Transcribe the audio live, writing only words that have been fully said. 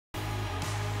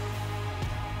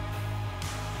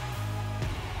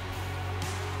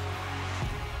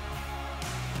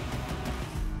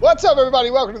What's up,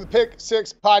 everybody? Welcome to the Pick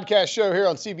Six podcast show here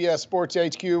on CBS Sports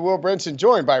HQ. Will Brinson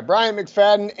joined by Brian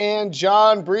McFadden and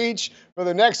John Breach for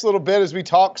the next little bit as we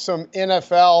talk some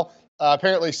NFL.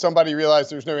 Apparently, somebody realized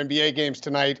there's no NBA games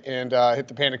tonight and hit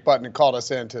the panic button and called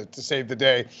us in to save the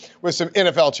day with some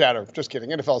NFL chatter. Just kidding.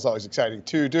 NFL is always exciting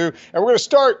to do. And we're going to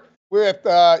start with,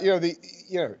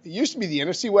 it used to be the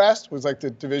NFC West was like the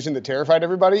division that terrified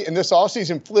everybody. And this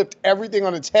offseason flipped everything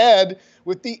on its head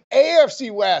with the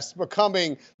AFC West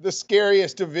becoming the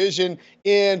scariest division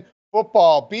in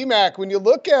football. BMAC, when you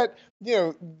look at,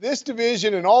 this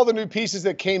division and all the new pieces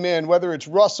that came in, whether it's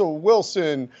Russell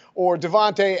Wilson or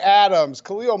Devontae Adams,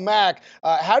 Khalil Mack,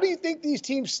 how do you think these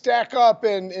teams stack up?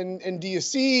 And do you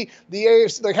see the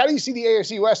AFC, how do you see the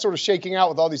AFC West sort of shaking out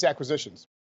with all these acquisitions?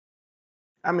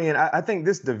 I mean, I think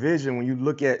this division, when you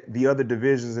look at the other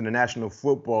divisions in the National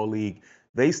Football League,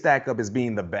 they stack up as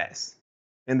being the best.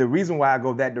 And the reason why I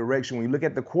go that direction, when you look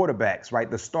at the quarterbacks, right,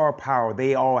 the star power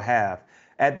they all have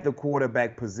at the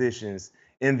quarterback positions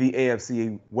in the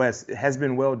AFC West has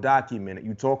been well documented.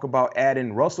 You talk about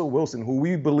adding Russell Wilson, who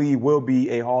we believe will be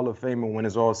a Hall of Famer when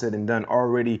it's all said and done,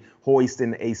 already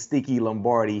hoisting a sticky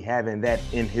Lombardi, having that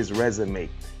in his resume.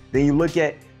 Then you look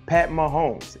at Pat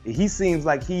Mahomes. He seems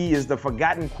like he is the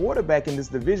forgotten quarterback in this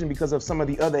division because of some of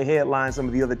the other headlines some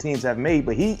of the other teams have made,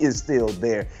 but he is still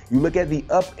there. You look at the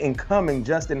up-and-coming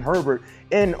Justin Herbert,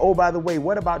 and oh, by the way,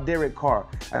 what about Derek Carr,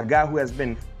 a guy who has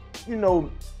been,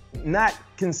 not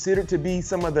considered to be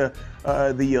some of the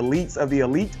elites of the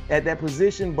elite at that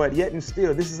position, but yet and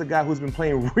still, this is a guy who's been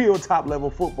playing real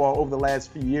top-level football over the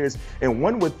last few years, and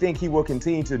one would think he will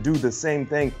continue to do the same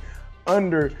thing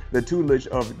under the tutelage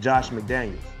of Josh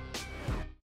McDaniels.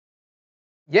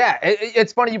 Yeah,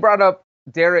 it's funny you brought up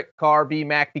Derek Carr,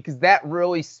 B-Mac, because that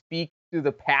really speaks to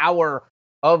the power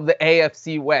of the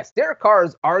AFC West. Derek Carr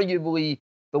is arguably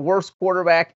the worst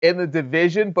quarterback in the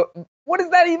division, but what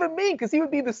does that even mean? Because he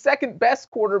would be the second best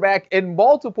quarterback in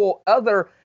multiple other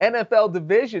NFL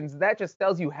divisions. That just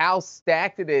tells you how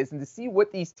stacked it is. And to see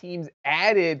what these teams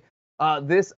added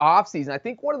this offseason, I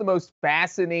think one of the most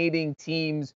fascinating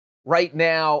teams right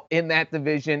now in that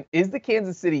division is the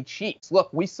Kansas City Chiefs.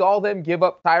 Look, we saw them give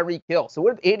up Tyreek Hill. So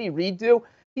what did Andy Reid do?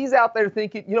 He's out there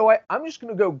thinking, you know what, I'm just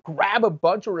going to go grab a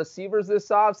bunch of receivers this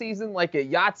offseason like a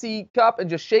Yahtzee cup and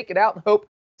just shake it out and hope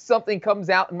something comes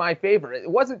out in my favor. It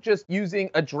wasn't just using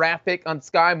a draft pick on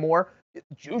Sky Moore.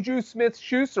 Juju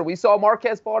Smith-Schuster. We saw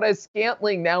Marquez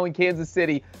Valdez-Scantling now in Kansas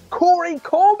City. Corey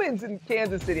Coleman's in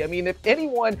Kansas City. I mean, if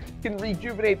anyone can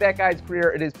rejuvenate that guy's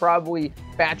career, it is probably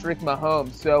Patrick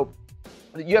Mahomes. So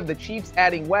you have the Chiefs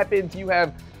adding weapons. You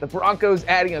have the Broncos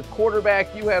adding a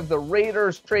quarterback. You have the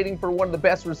Raiders trading for one of the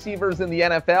best receivers in the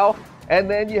NFL. And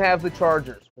then you have the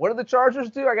Chargers. What do the Chargers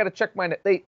do? I got to check my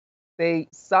 – they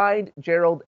signed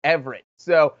Gerald Everett.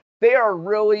 So they are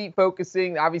really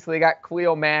focusing. Obviously, they got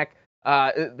Khalil Mack.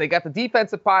 They got the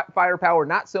defensive firepower,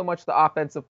 not so much the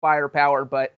offensive firepower,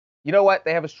 but you know what?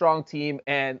 They have a strong team,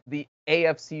 and the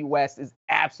AFC West is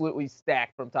absolutely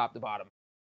stacked from top to bottom.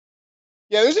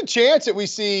 Yeah, there's a chance that we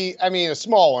see, a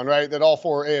small one, right, that all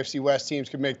four AFC West teams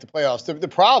could make the playoffs. The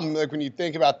problem, like when you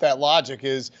think about that logic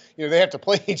is, they have to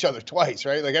play each other twice,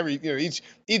 right? Like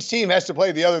each team has to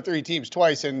play the other three teams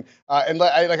twice. And I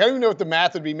don't even know what the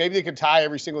math would be. Maybe they could tie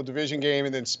every single division game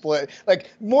and then split. Like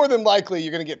more than likely,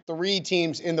 you're going to get three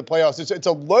teams in the playoffs. It's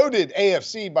a loaded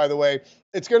AFC, by the way.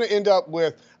 It's going to end up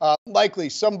with likely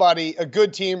somebody, a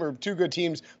good team or two good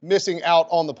teams missing out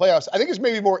on the playoffs. I think it's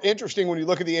maybe more interesting when you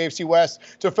look at the AFC West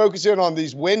to focus in on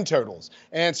these win totals.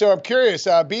 And so I'm curious,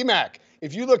 BMAC,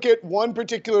 if you look at one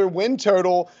particular win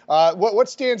total, what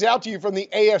stands out to you from the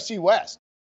AFC West?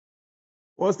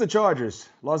 Well, it's the Chargers,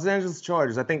 Los Angeles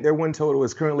Chargers. I think their win total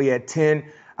is currently at 10.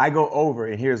 I go over,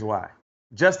 and here's why.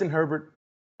 Justin Herbert,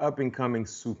 up-and-coming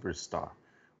superstar.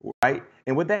 Right.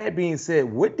 And with that being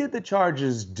said, what did the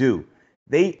Chargers do?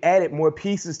 They added more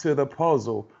pieces to the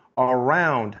puzzle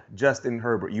around Justin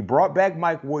Herbert. You brought back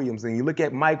Mike Williams, and you look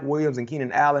at Mike Williams and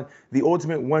Keenan Allen, the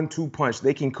ultimate 1-2 punch.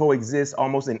 They can coexist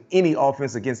almost in any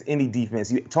offense against any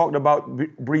defense. You talked about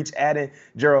Breach adding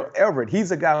Gerald Everett.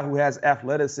 He's a guy who has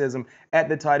athleticism at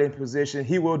the tight end position.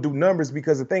 He will do numbers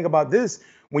because the thing about this,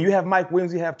 when you have Mike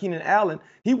Williams, you have Keenan Allen,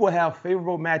 he will have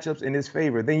favorable matchups in his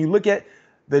favor. Then you look at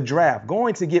the draft,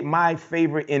 going to get my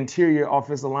favorite interior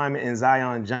offensive lineman in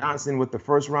Zion Johnson with the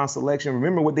first-round selection.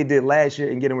 Remember what they did last year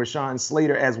in getting Rashawn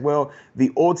Slater as well,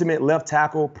 the ultimate left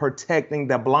tackle protecting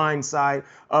the blind side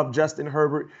of Justin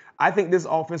Herbert. I think this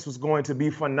offense was going to be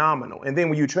phenomenal. And then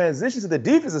when you transition to the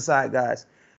defensive side, guys,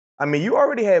 you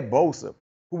already had Bosa,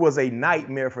 who was a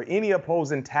nightmare for any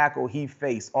opposing tackle he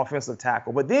faced, offensive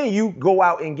tackle. But then you go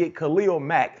out and get Khalil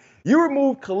Mack. You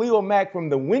remove Khalil Mack from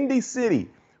the Windy City,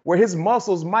 where his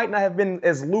muscles might not have been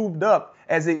as lubed up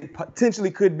as it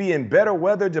potentially could be in better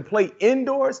weather to play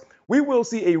indoors. We will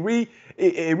see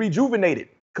a rejuvenated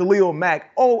Khalil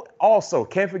Mack. Oh, also,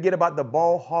 can't forget about the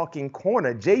ball-hawking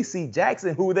corner, J.C.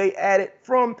 Jackson, who they added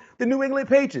from the New England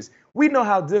Patriots. We know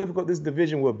how difficult this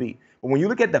division will be. But when you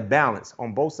look at the balance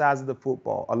on both sides of the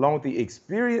football, along with the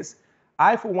experience,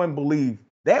 I, for one, believe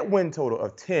that win total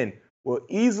of 10 will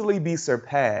easily be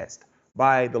surpassed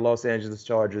by the Los Angeles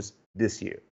Chargers this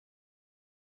year.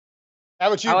 How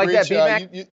about you, I like Breach?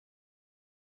 that, B-Mac.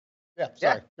 Yeah,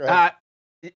 sorry. Go ahead.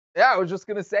 Yeah, I was just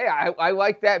gonna say I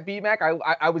like that, B-Mac.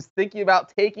 I was thinking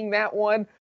about taking that one,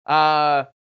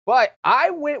 but I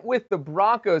went with the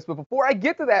Broncos. But before I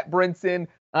get to that, Brinson,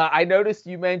 I noticed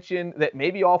you mentioned that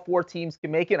maybe all 4 teams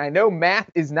can make it. I know math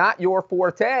is not your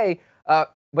forte,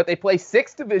 but they play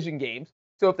 6 division games.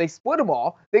 So if they split them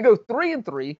all, they go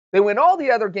 3-3. They win all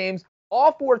the other games.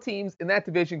 All 4 teams in that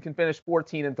division can finish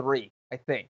 14-3. I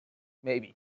think,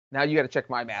 maybe. Now you got to check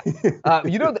my math.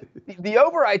 The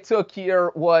over I took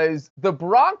here was the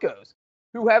Broncos,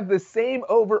 who have the same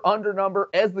over-under number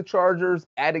as the Chargers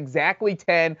at exactly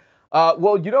 10.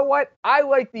 Well, you know what? I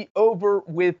like the over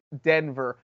with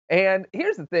Denver. And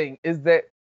here's the thing, is that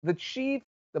the Chiefs,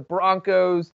 the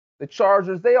Broncos, the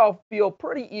Chargers, they all feel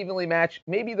pretty evenly matched.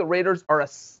 Maybe the Raiders are a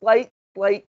slight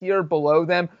tier below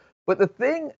them. But the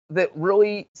thing that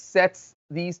really sets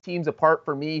these teams apart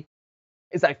for me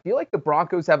is I feel like the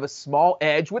Broncos have a small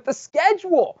edge with the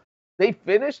schedule. They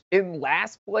finished in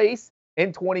last place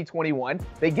in 2021.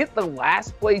 They get the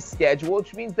last place schedule,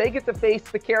 which means they get to face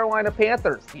the Carolina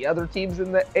Panthers. The other teams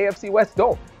in the AFC West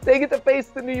don't. They get to face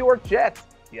the New York Jets.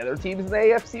 The other teams in the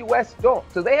AFC West don't.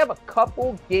 So they have a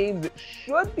couple games that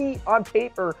should be, on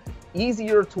paper,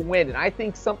 easier to win. And I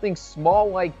think something small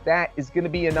like that is going to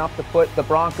be enough to put the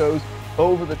Broncos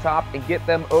over the top and get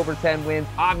them over 10 wins.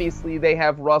 Obviously, they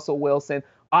have Russell Wilson.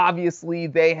 Obviously,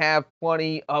 they have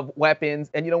plenty of weapons.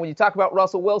 And, when you talk about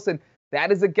Russell Wilson,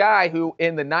 that is a guy who,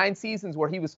 in the 9 seasons where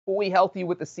he was fully healthy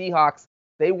with the Seahawks,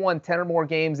 they won 10 or more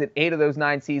games in 8 of those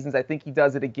 9 seasons. I think he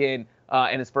does it again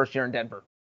in his first year in Denver.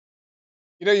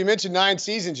 You mentioned 9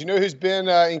 seasons. You know who's been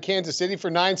in Kansas City for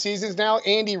 9 seasons now?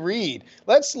 Andy Reid.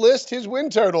 Let's list his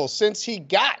win totals since he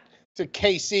got to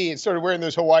KC and started wearing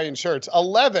those Hawaiian shirts.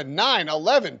 11, 9,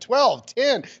 11, 12,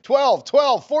 10, 12,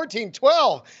 12, 14,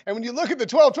 12. And when you look at the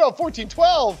 12, 12, 14,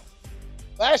 12,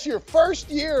 last year, first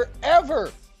year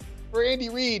ever for Andy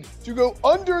Reid to go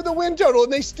under the win total,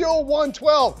 and they still won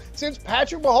 12. Since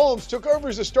Patrick Mahomes took over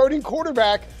as the starting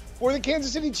quarterback for the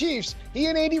Kansas City Chiefs, he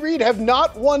and Andy Reid have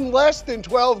not won less than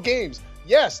 12 games.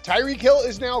 Yes, Tyreek Hill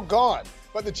is now gone,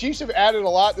 but the Chiefs have added a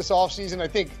lot this offseason. I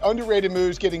think underrated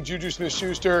moves, getting Juju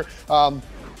Smith-Schuster,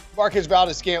 Marquez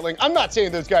Valdes-Scantling. I'm not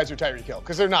saying those guys are Tyreek Hill,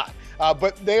 because they're not.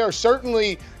 But they are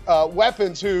certainly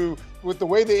weapons who, with the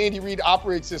way that Andy Reid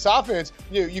operates this offense,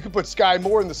 you can put Sky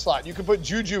Moore in the slot. You can put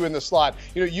Juju in the slot.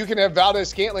 You can have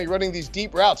Valdes-Scantling running these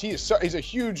deep routes. He's a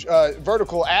huge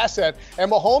vertical asset,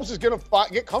 and Mahomes is going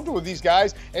to get comfortable with these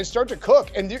guys and start to cook.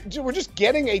 And we're just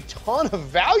getting a ton of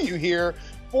value here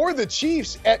for the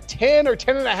Chiefs at 10 or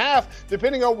 10.5,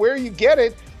 depending on where you get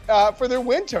it. For their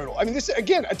win total. I mean, this is,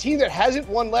 again, a team that hasn't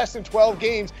won less than 12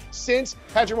 games since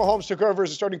Patrick Mahomes took over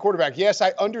as a starting quarterback. Yes,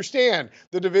 I understand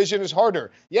the division is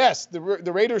harder. Yes, the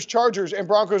Raiders, Chargers, and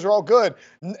Broncos are all good.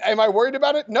 Am I worried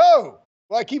about it? No.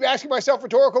 Well, I keep asking myself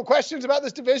rhetorical questions about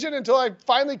this division until I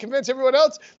finally convince everyone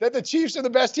else that the Chiefs are the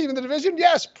best team in the division.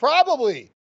 Yes,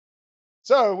 probably.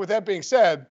 So, with that being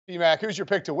said, B-Mac, who's your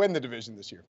pick to win the division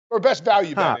this year? Or best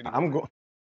value bet? I'm going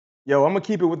to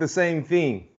keep it with the same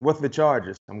theme with the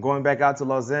Chargers. I'm going back out to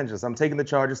Los Angeles. I'm taking the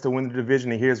Chargers to win the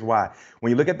division, and here's why. When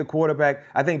you look at the quarterback,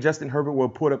 I think Justin Herbert will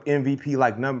put up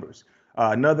MVP-like numbers.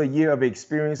 Another year of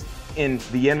experience in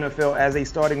the NFL as a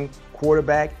starting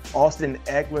quarterback. Austin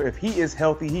Eckler, if he is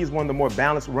healthy, he's one of the more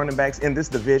balanced running backs in this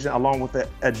division, along with the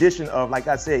addition of, like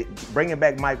I said, bringing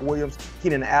back Mike Williams,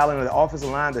 Keenan Allen, and the offensive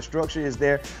line. The structure is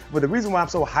there. But the reason why I'm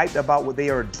so hyped about what they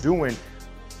are doing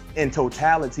in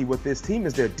totality with this team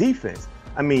is their defense.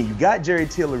 I mean, you got Jerry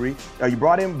Tillery, you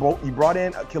brought in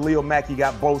Khalil Mack, you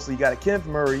got Bosa, you got Kenneth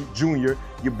Murray Jr.,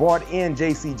 you brought in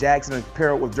J.C. Jackson and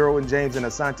paired with Derwin James and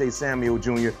Asante Samuel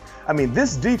Jr. I mean,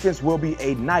 this defense will be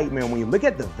a nightmare when you look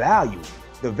at the value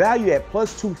at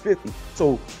plus 250.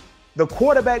 So the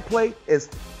quarterback play is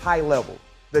high level.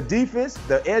 The defense,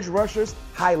 the edge rushers,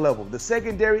 high level. The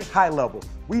secondary, high level.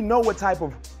 We know what type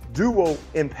of duo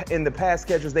in the pass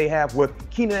catchers they have with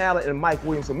Keenan Allen and Mike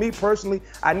Williams. So me personally,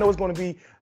 I know it's going to be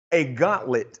a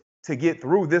gauntlet to get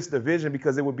through this division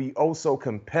because it would be oh so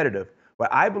competitive.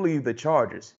 But I believe the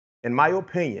Chargers, in my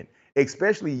opinion,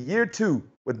 especially year 2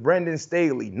 with Brendan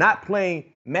Staley, not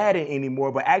playing Madden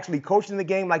anymore, but actually coaching the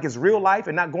game like it's real life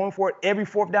and not going for it every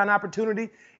fourth down opportunity.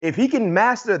 If he can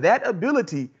master that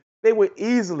ability, they would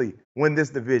easily win this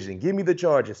division. Give me the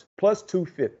Chargers, plus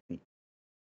 250.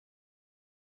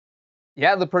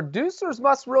 Yeah, the producers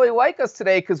must really like us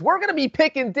today because we're going to be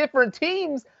picking different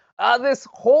teams this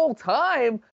whole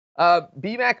time.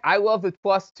 BMAC, I love the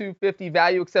plus 250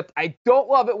 value, except I don't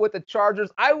love it with the Chargers.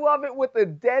 I love it with the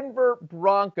Denver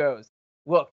Broncos.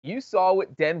 Look, you saw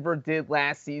what Denver did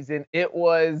last season. It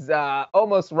was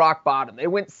almost rock bottom. They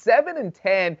went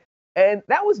 7-10, and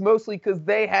that was mostly because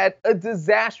they had a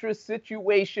disastrous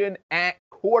situation at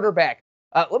quarterback.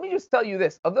 Let me just tell you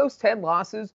this. Of those 10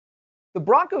 losses, the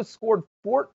Broncos scored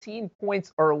 14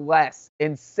 points or less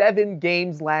in 7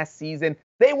 games last season.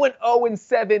 They went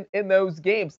 0-7 in those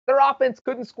games. Their offense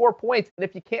couldn't score points. And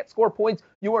if you can't score points,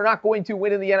 you are not going to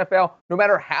win in the NFL, no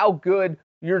matter how good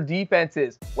your defense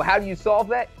is. Well, how do you solve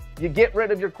that? You get rid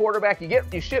of your quarterback.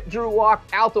 You ship Drew Lock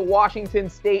out to Washington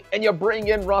State, and you bring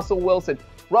in Russell Wilson.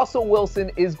 Russell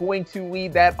Wilson is going to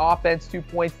lead that offense 2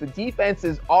 points. The defense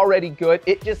is already good.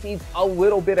 It just needs a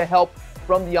little bit of help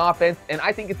from the offense, and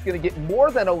I think it's going to get more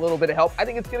than a little bit of help. I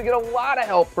think it's going to get a lot of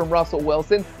help from Russell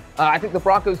Wilson. I think the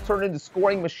Broncos turn into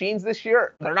scoring machines this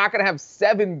year. They're not going to have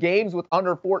 7 games with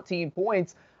under 14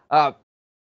 points.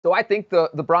 So I think the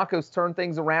Broncos turn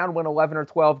things around, win 11 or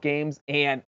 12 games,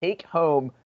 and take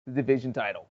home the division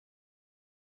title.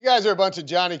 You guys are a bunch of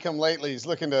Johnny-come-latelys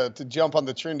looking to jump on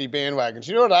the trendy bandwagons.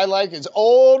 You know what I like? Is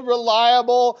old,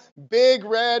 reliable, big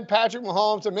red Patrick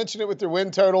Mahomes. I mentioned it with their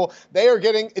win total. They are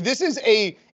getting – this is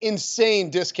a insane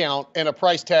discount and a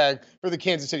price tag for the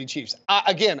Kansas City Chiefs.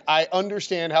 I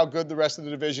understand how good the rest of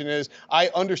the division is. I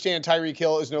understand Tyreek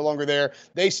Hill is no longer there.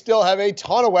 They still have a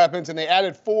ton of weapons, and they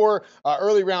added 4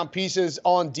 early-round pieces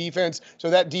on defense,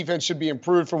 so that defense should be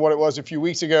improved from what it was a few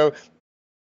weeks ago.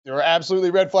 There are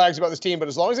absolutely red flags about this team, but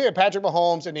as long as they have Patrick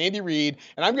Mahomes and Andy Reid,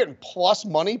 and I'm getting plus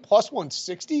money, plus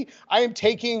 160, I am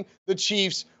taking the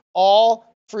Chiefs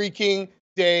all freaking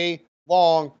day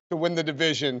long to win the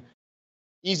division.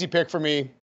 Easy pick for me.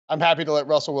 I'm happy to let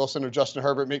Russell Wilson or Justin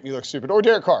Herbert make me look stupid. Or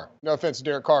Derek Carr. No offense to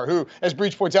Derek Carr, who, as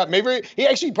Breach points out, maybe he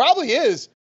actually probably is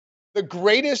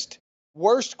the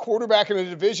worst quarterback in the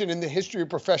division in the history of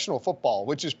professional football,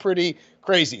 which is pretty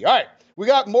crazy. All right. We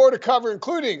got more to cover,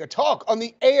 including a talk on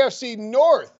the AFC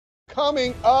North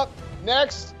coming up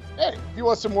next. Hey, if you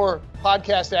want some more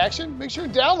podcast action, make sure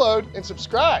to download and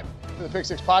subscribe to the Pick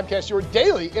 6 Podcast, your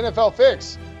daily NFL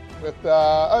fix with,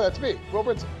 that's me, Will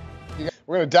Brinson.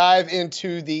 We're going to dive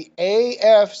into the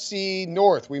AFC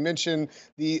North. We mentioned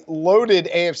the loaded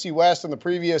AFC West on the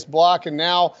previous block, and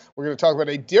now we're going to talk about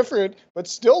a different but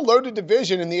still loaded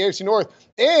division in the AFC North.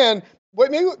 And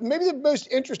maybe the most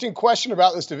interesting question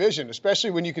about this division,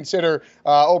 especially when you consider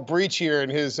old Breach here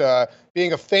and his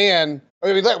being a fan.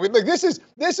 I mean, like this is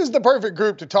the perfect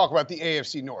group to talk about the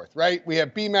AFC North, right? We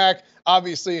have BMAC,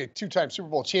 obviously a 2-time Super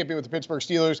Bowl champion with the Pittsburgh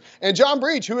Steelers, and John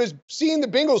Breach, who has seen the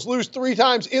Bengals lose 3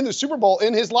 times in the Super Bowl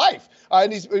in his life.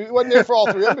 And he wasn't there for all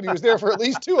 3 of them, but he was there for at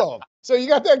least 2 of them. So you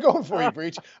got that going for you,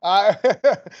 Breach.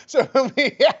 So let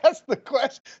me ask the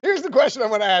question. Here's the question I'm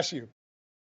going to ask you.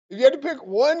 If you had to pick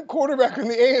one quarterback in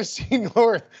the AFC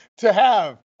North to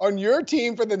have on your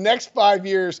team for the next 5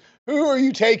 years, who are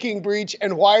you taking, Breach,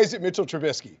 and why is it Mitchell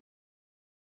Trubisky?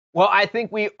 Well, I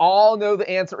think we all know the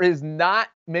answer is not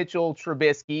Mitchell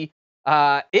Trubisky.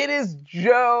 It is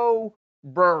Joe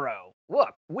Burrow.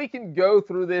 Look, we can go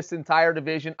through this entire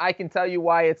division. I can tell you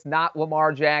why it's not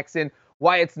Lamar Jackson,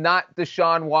 why it's not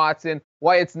Deshaun Watson,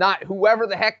 why it's not whoever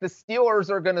the heck the Steelers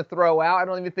are going to throw out. I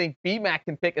don't even think BMAC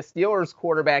can pick a Steelers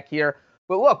quarterback here.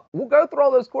 But look, we'll go through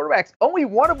all those quarterbacks. Only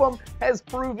one of them has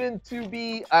proven to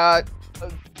be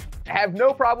have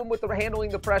no problem with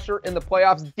handling the pressure in the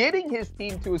playoffs, getting his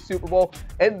team to a Super Bowl,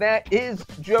 and that is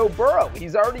Joe Burrow.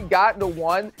 He's already gotten to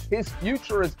 1. His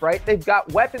future is bright. They've got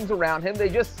weapons around him. They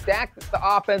just stacked the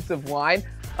offensive line.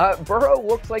 Burrow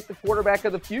looks like the quarterback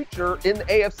of the future in the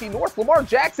AFC North. Lamar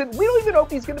Jackson, we don't even know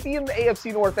if he's going to be in the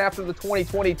AFC North after the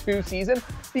 2022 season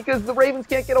because the Ravens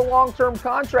can't get a long-term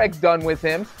contract done with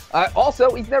him.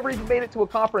 Also, he's never even made it to a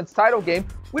conference title game.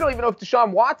 We don't even know if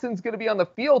Deshaun Watson's going to be on the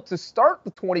field to start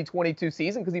the 2022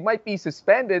 season because he might be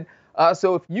suspended.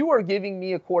 So if you are giving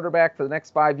me a quarterback for the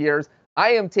next 5 years,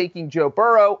 I am taking Joe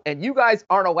Burrow, and you guys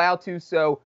aren't allowed to,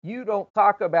 so you don't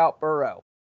talk about Burrow.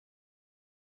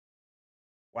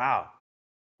 Wow.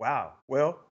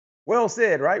 Well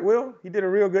said, right, Will? He did a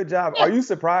real good job. Are you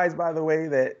surprised, by the way,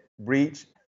 that Breach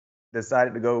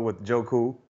decided to go with Joe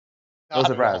Cool? No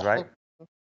surprise, right?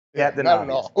 Yeah, Captain not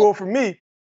Obvious. at all. Well,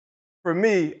 for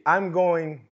me, I'm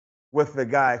going with the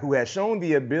guy who has shown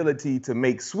the ability to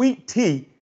make sweet tea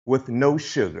with no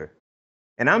sugar.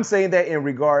 And I'm saying that in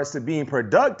regards to being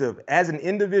productive as an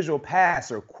individual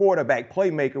passer, quarterback,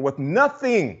 playmaker with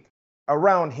nothing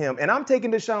around him. And I'm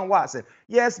taking Deshaun Watson.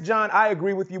 Yes, John, I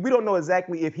agree with you. We don't know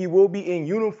exactly if he will be in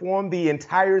uniform the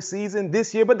entire season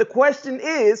this year. But the question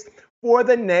is for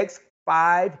the next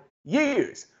 5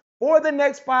 years. For the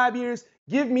next 5 years,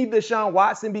 give me Deshaun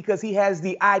Watson because he has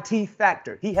the IT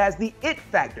factor. He has the it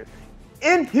factor.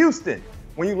 In Houston,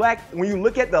 when you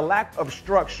look at the lack of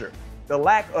structure, the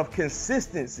lack of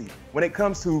consistency when it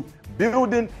comes to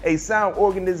building a sound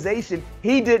organization,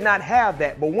 he did not have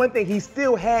that. But one thing he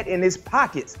still had in his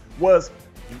pockets was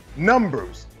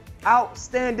numbers,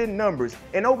 outstanding numbers.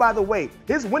 And oh, by the way,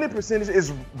 his winning percentage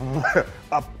is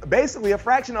basically a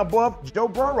fraction above Joe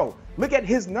Burrow. Look at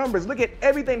his numbers. Look at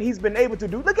everything he's been able to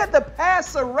do. Look at the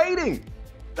passer rating.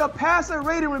 The passer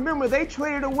rating, remember, they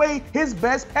traded away his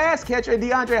best pass catcher,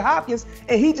 DeAndre Hopkins,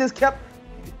 and he just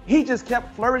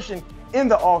kept flourishing in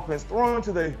the offense, throwing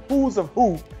to the who's of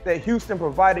who that Houston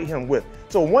provided him with.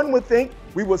 So one would think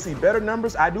we will see better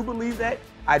numbers. I do believe that.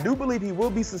 I do believe he will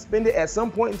be suspended at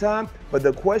some point in time, but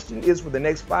the question is for the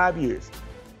next 5 years.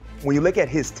 When you look at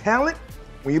his talent,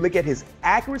 when you look at his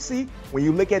accuracy, when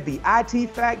you look at the IT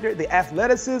factor, the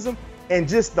athleticism, and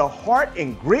just the heart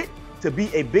and grit to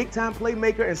be a big-time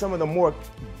playmaker in some of the more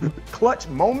clutch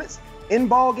moments in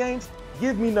ball games,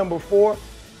 give me number 4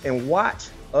 and watch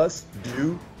us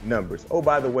do numbers. Oh,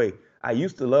 by the way, I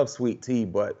used to love sweet tea,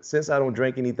 but since I don't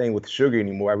drink anything with sugar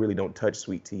anymore, I really don't touch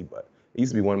sweet tea, but it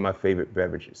used to be one of my favorite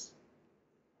beverages.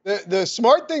 The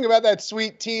smart thing about that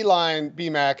sweet tea line,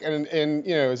 B-Mac, and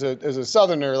you know, as a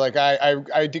Southerner, like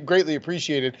I did greatly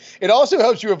appreciate it. It also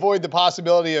helps you avoid the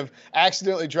possibility of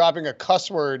accidentally dropping a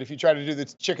cuss word if you try to do the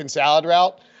chicken salad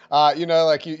route. You know,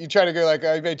 like you try to go like,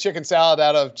 I made chicken salad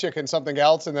out of chicken something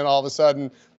else, and then all of a sudden,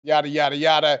 yada, yada,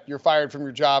 yada, you're fired from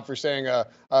your job for saying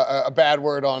a bad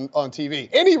word on TV.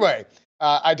 Anyway,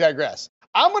 I digress.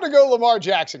 I'm going to go Lamar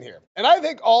Jackson here. And I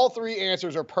think all three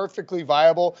answers are perfectly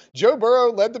viable. Joe Burrow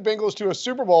led the Bengals to a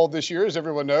Super Bowl this year, as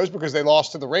everyone knows, because they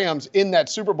lost to the Rams in that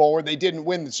Super Bowl where they didn't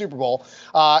win the Super Bowl.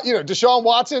 You know, Deshaun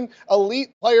Watson,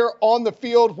 elite player on the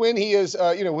field when he is,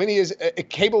 when he is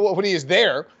capable, when he is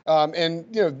there. And,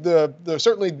 you know, the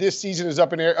certainly this season is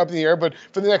up in the air, but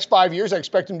for the next 5 years, I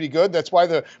expect him to be good. That's why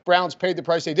the Browns paid the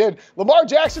price they did. Lamar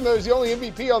Jackson, though, is the only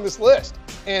MVP on this list.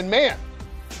 And man,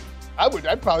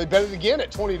 I'd probably bet it again at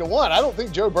 20-1. I don't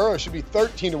think Joe Burrow should be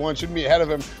 13-1, shouldn't be ahead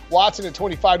of him. Watson at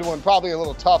 25-1, probably a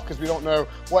little tough because we don't know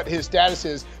what his status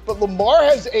is. But Lamar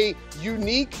has a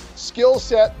unique skill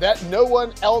set that no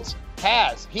one else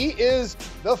has. He is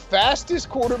the fastest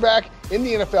quarterback in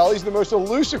the NFL. He's the most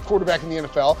elusive quarterback in the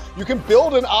NFL. You can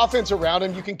build an offense around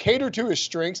him. You can cater to his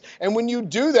strengths. And when you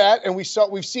do that, and we've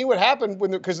seen what happened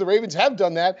because the Ravens have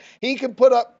done that, he can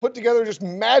put together just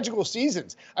magical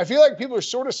seasons. I feel like people are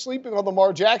sort of sleeping on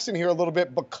Lamar Jackson here a little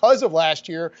bit because of last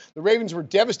year. The Ravens were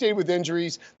devastated with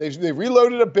injuries. They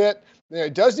reloaded a bit.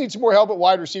 It does need some more help at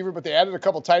wide receiver, but they added a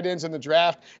couple tight ends in the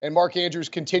draft, and Mark Andrews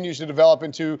continues to develop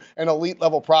into an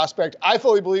elite-level prospect. I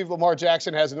fully believe Lamar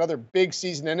Jackson has another big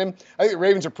season in him. I think the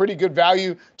Ravens are pretty good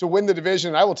value to win the division,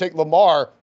 and I will take Lamar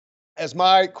as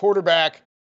my quarterback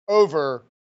over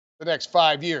the next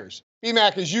 5 years.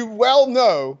 B-Mac, as you well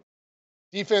know,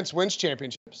 defense wins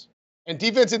championships, and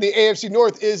defense in the AFC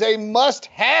North is a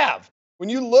must-have. When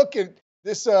you look at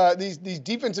these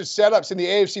defensive setups in the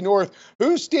AFC North,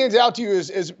 who stands out to you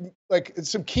as like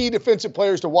some key defensive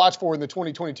players to watch for in the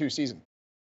 2022 season?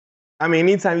 I mean,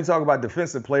 anytime you talk about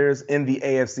defensive players in the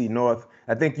AFC North,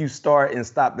 I think you start and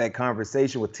stop that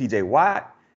conversation with TJ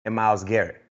Watt and Myles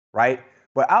Garrett, right?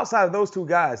 But outside of those two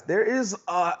guys, there is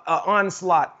an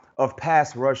onslaught of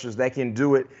pass rushers that can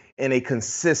do it in a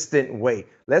consistent way.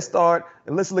 Let's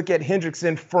look at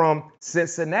Hendrickson from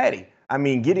Cincinnati. I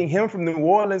mean, getting him from New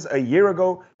Orleans a year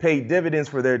ago paid dividends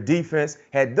for their defense,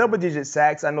 had double-digit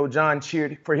sacks. I know John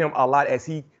cheered for him a lot as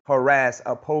he harassed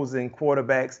opposing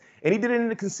quarterbacks, and he did it in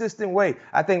a consistent way.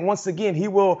 I think, once again, he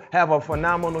will have a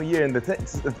phenomenal year, and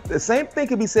the same thing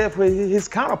could be said for his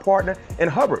counterpartner in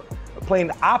Hubbard, playing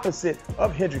the opposite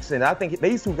of Hendrickson. I think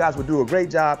these two guys will do a great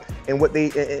job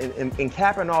in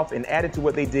capping off and adding to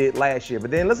what they did last year.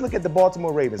 But then let's look at the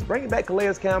Baltimore Ravens. Bringing back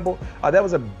Calais Campbell, that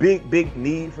was a big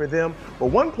need for them. But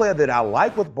one player that I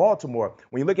like with Baltimore,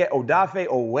 when you look at Odafe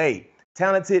Oweh,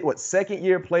 talented,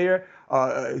 second-year player,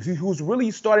 who's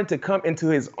really starting to come into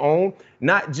his own,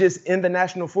 not just in the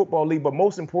National Football League, but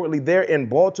most importantly there in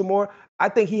Baltimore. I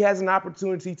think he has an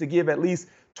opportunity to give at least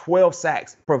 12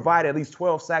 sacks, provided at least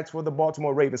 12 sacks for the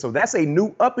Baltimore Ravens. So that's a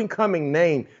new up-and-coming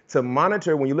name to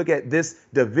monitor when you look at this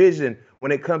division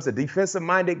when it comes to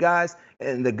defensive-minded guys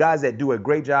and the guys that do a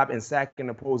great job in sacking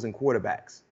opposing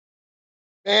quarterbacks.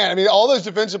 Man, I mean, all those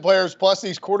defensive players plus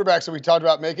these quarterbacks that we talked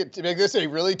about make this a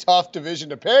really tough division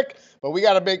to pick, but we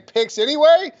got to make picks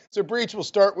anyway. So, Breach, we'll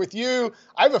start with you.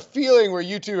 I have a feeling where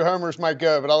you two homers might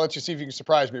go, but I'll let you see if you can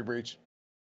surprise me, Breach.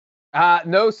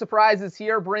 No surprises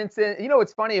here, Brinson. You know,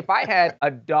 it's funny. If I had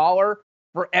 $1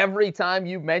 for every time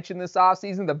you mentioned this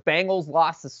offseason, the Bengals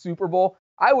lost the Super Bowl,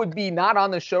 I would be not on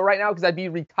the show right now because I'd be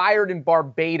retired in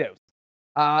Barbados.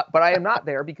 But I am not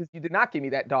there because you did not give me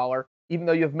that dollar, even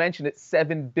though you have mentioned it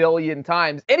 7 billion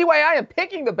times. Anyway, I am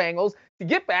picking the Bengals to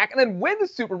get back and then win the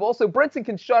Super Bowl so Brinson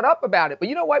can shut up about it. But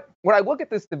you know what? When I look at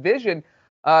this division,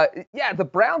 the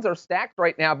Browns are stacked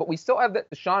right now, but we still have that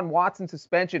Deshaun Watson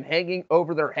suspension hanging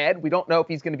over their head. We don't know if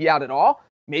he's going to be out at all.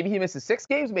 Maybe he misses 6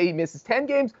 games. Maybe he misses 10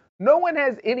 games. No one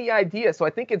has any idea. So I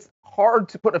think it's hard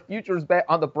to put a futures bet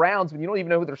on the Browns when you don't even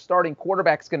know who their starting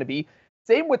quarterback is going to be.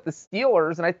 Same with the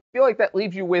Steelers, and I feel like that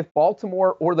leaves you with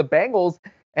Baltimore or the Bengals.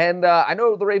 And I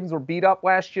know the Ravens were beat up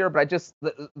last year, but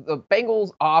the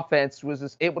Bengals offense was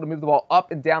just able to move the ball up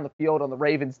and down the field on the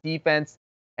Ravens defense.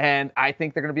 And I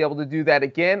think they're going to be able to do that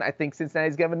again. I think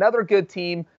Cincinnati's going to have another good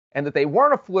team and that they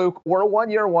weren't a fluke or a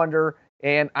one-year wonder.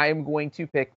 And I am going to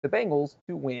pick the Bengals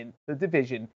to win the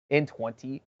division in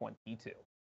 2022.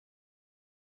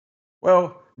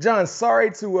 Well, John,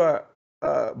 sorry to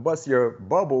bust your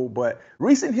bubble, but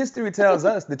recent history tells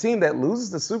us the team that loses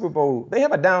the Super Bowl, they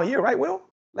have a down year, right, Will?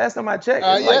 Last time I checked,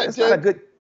 it's not a good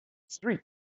streak.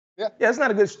 Yeah, it's not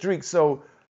a good streak. So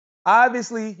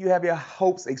obviously you have your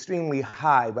hopes extremely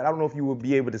high, but I don't know if you will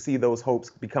be able to see those hopes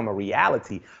become a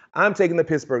reality. I'm taking the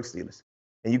Pittsburgh Steelers.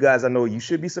 And you guys, I know you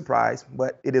should be surprised,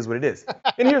 but it is what it is.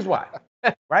 And here's why,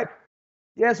 right?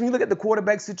 Yes, when you look at the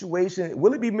quarterback situation,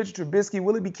 will it be Mitchell Trubisky?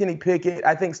 Will it be Kenny Pickett?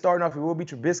 I think starting off, it will be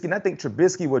Trubisky. And I think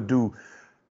Trubisky will do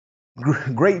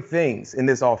great things in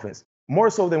this offense, more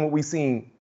so than what we've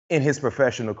seen in his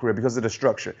professional career because of the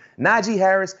structure. Najee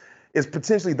Harris is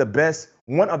potentially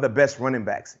one of the best running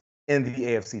backs in the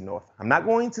AFC North. I'm not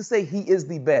going to say he is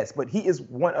the best, but he is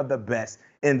one of the best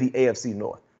in the AFC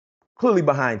North, clearly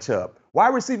behind Chubb.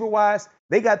 Wide receiver-wise,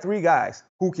 they got 3 guys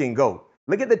who can go.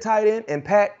 Look at the tight end and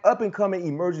Pat, up-and-coming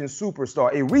emerging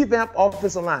superstar, a revamped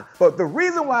offensive line. But the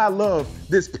reason why I love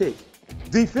this pick,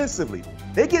 defensively,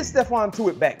 they get Stephon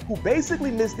Tuitt back, who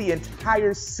basically missed the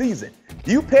entire season.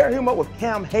 You pair him up with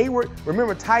Cam Hayward.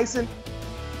 Remember Tyson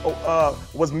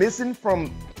was missing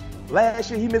from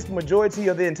last year. He missed the majority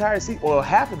of the entire season, or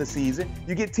half of the season.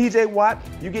 You get TJ Watt.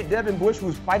 You get Devin Bush,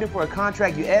 who's fighting for a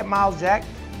contract. You add Miles Jack.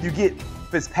 You get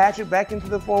Fitzpatrick back into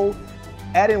the fold.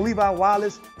 Adding Levi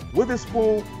Wallace,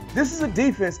 Witherspoon. This is a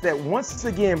defense that once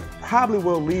again probably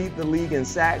will lead the league in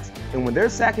sacks. And when they're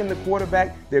sacking the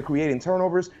quarterback, they're creating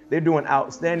turnovers. They're doing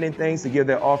outstanding things to give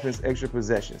their offense extra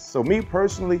possessions. So me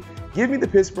personally, give me the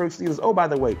Pittsburgh Steelers. Oh, by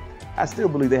the way, I still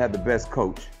believe they have the best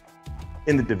coach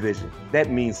in the division. That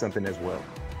means something as well.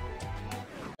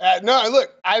 No, look,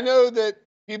 I know that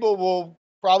people will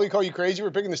probably call you crazy for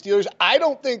picking the Steelers. I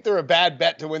don't think they're a bad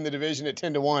bet to win the division at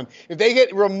 10-1. If they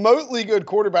get remotely good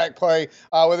quarterback play,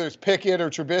 whether it's Pickett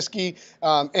or Trubisky,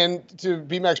 and to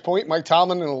B-Mac's point, Mike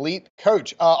Tomlin, an elite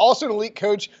coach. Also an elite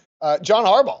coach, John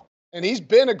Harbaugh. And he's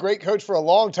been a great coach for a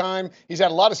long time. He's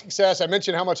had a lot of success. I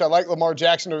mentioned how much I like Lamar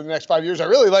Jackson over the next 5 years. I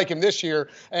really like him this year.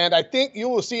 And I think you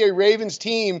will see a Ravens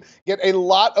team get a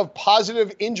lot of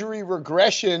positive injury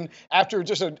regression after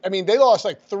they lost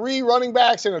like 3 running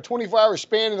backs in a 24-hour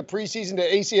span in the preseason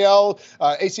to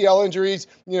ACL injuries.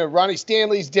 You know, Ronnie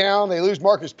Stanley's down. They lose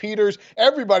Marcus Peters.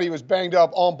 Everybody was banged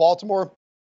up on Baltimore.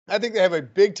 I think they have a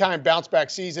big-time bounce-back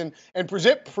season and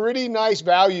present pretty nice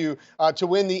value to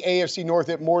win the AFC North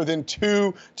at more than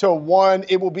 2-1.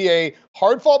 It will be a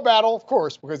hard-fought battle, of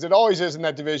course, because it always is in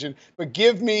that division. But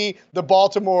give me the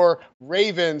Baltimore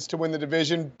Ravens to win the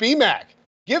division. B-Mac,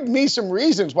 give me some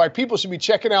reasons why people should be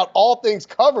checking out All Things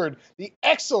Covered, the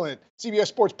excellent CBS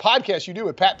Sports podcast you do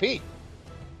with Pat P.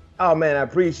 Oh, man, I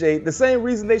appreciate the same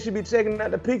reason they should be checking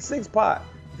out the Pick 6 pod.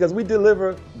 Because we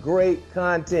deliver great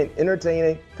content,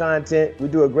 entertaining content. We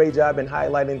do a great job in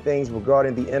highlighting things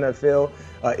regarding the NFL,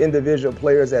 individual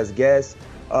players as guests.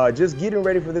 Just getting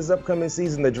ready for this upcoming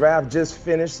season. The draft just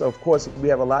finished. So, of course, we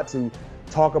have a lot to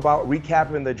talk about.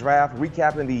 Recapping the draft,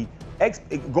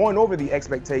 going over the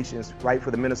expectations, right,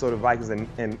 for the Minnesota Vikings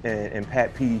and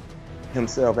Pat P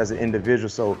himself as an individual.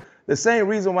 So the same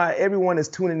reason why everyone is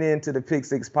tuning in to the Pick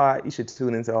 6 pod, you should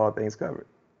tune into All Things Covered.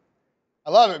 I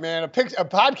love it, man. A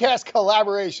podcast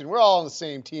collaboration. We're all on the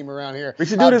same team around here. We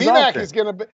should do this B-Mac often. is going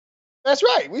to be. That's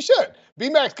right. We should.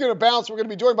 BMAC's going to bounce. We're going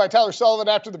to be joined by Tyler Sullivan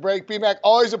after the break. BMAC,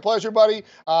 always a pleasure, buddy.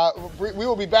 We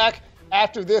will be back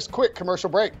after this quick commercial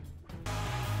break.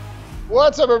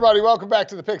 What's up, everybody? Welcome back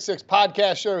to the Pick Six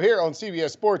podcast show here on CBS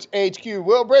Sports HQ.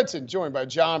 Will Brinson, joined by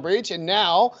John Breach, and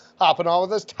now hopping on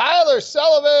with us, Tyler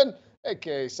Sullivan.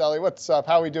 Okay, Sully, what's up?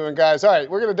 How we doing, guys? All right,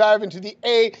 we're going to dive into the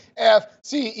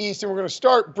AFC East, and we're going to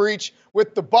start, Breach,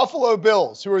 with the Buffalo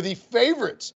Bills, who are the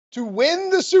favorites to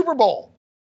win the Super Bowl.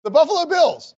 The Buffalo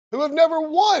Bills, who have never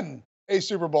won a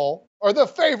Super Bowl, are the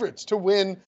favorites to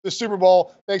win the Super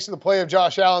Bowl, thanks to the play of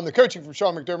Josh Allen, the coaching from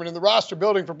Sean McDermott, and the roster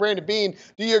building for Brandon Beane.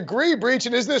 Do you agree, Breach,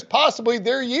 and is this possibly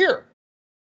their year?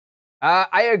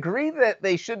 I agree that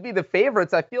they should be the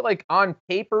favorites. I feel like on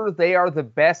paper, they are the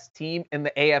best team in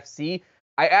the AFC.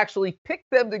 I actually picked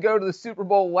them to go to the Super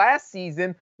Bowl last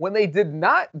season when they did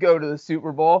not go to the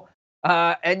Super Bowl.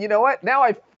 And you know what? Now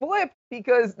I flipped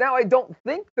because now I don't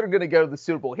think they're going to go to the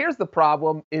Super Bowl. Here's the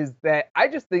problem is that I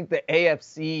just think the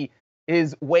AFC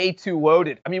is way too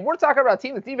loaded. I mean, we're talking about a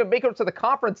team that didn't even make it to the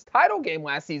conference title game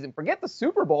last season. Forget the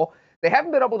Super Bowl. They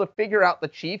haven't been able to figure out the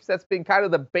Chiefs. That's been kind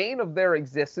of the bane of their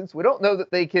existence. We don't know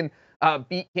that they can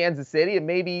beat Kansas City, and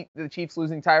maybe the Chiefs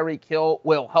losing Tyreek Hill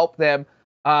will help them.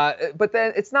 But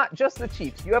then it's not just the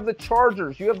Chiefs. You have the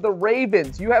Chargers, you have the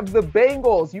Ravens, you have the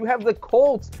Bengals, you have the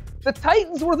Colts. The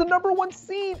Titans were the #1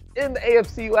 seed in the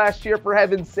AFC last year, for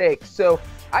heaven's sake. So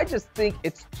I just think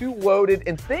it's too loaded,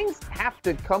 and things have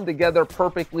to come together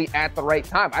perfectly at the right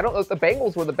time. I don't know if the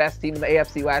Bengals were the best team in the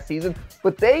AFC last season,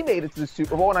 but they made it to the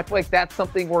Super Bowl, and I feel like that's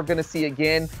something we're going to see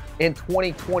again in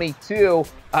 2022.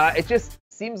 It just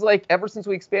seems like ever since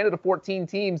we expanded to 14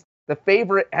 teams, the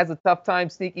favorite has a tough time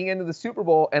sneaking into the Super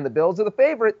Bowl, and the Bills are the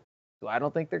favorite, so I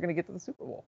don't think they're going to get to the Super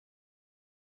Bowl.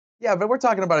 Yeah, but we're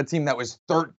talking about a team that was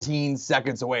 13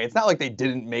 seconds away. It's not like they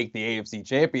didn't make the AFC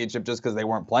Championship just because they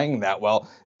weren't playing that well.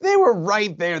 They were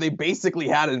right there. They basically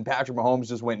had it, and Patrick Mahomes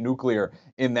just went nuclear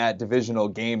in that divisional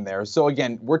game there. So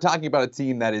again, we're talking about a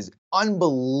team that is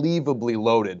unbelievably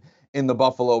loaded in the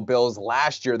Buffalo Bills.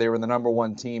 Last year, they were the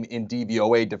 #1 team in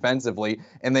DVOA defensively,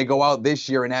 and they go out this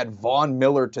year and add Von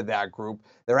Miller to that group.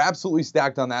 They're absolutely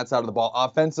stacked on that side of the ball.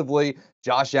 Offensively,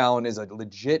 Josh Allen is a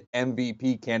legit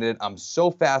MVP candidate. I'm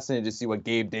so fascinated to see what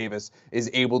Gabe Davis is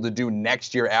able to do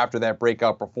next year after that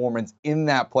breakout performance in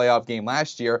that playoff game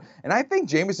last year. And I think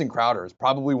Jamison Crowder is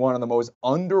probably one of the most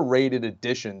underrated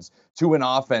additions to an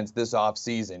offense this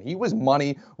offseason. He was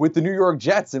money with the New York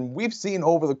Jets, and we've seen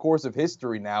over the course of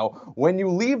history now, when you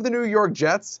leave the New York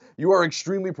Jets, you are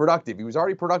extremely productive. He was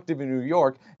already productive in New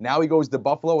York. Now he goes to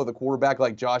Buffalo with a quarterback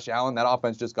like Josh Allen. That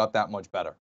offense just got that much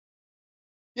better.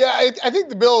 Yeah, I think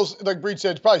the Bills, like Breach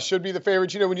said, probably should be the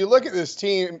favorites. You know, when you look at this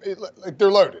team,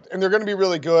 they're loaded, and they're going to be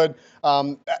really good.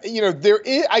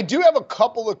 I do have a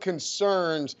couple of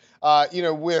concerns,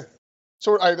 with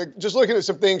just looking at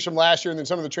some things from last year and then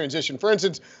some of the transition. For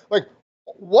instance, like,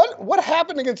 what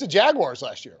happened against the Jaguars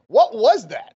last year? What was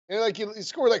that? You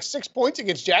scored 6 points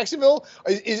against Jacksonville.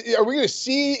 Are we going to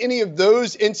see any of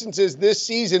those instances this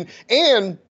season?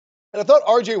 And I thought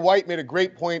RJ White made a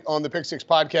great point on the Pick Six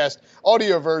podcast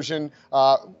audio version,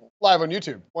 live on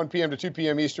YouTube, 1 p.m. to 2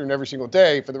 p.m. Eastern every single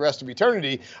day for the rest of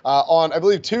eternity, on, I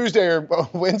believe, Tuesday or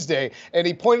Wednesday. And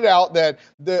he pointed out that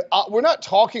we're not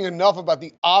talking enough about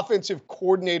the offensive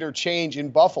coordinator change in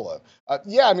Buffalo.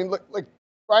 Like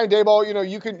Brian Daboll,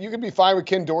 you can be fine with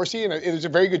Ken Dorsey, and there's a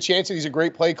very good chance that he's a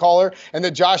great play caller and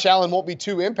that Josh Allen won't be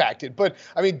too impacted. But,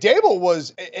 I mean, Daboll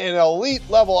was an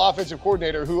elite-level offensive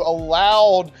coordinator who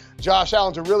allowed Josh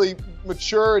Allen to really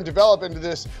mature and develop into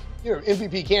this,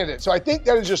 MVP candidate. So I think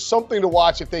that is just something to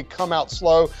watch if they come out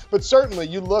slow. But certainly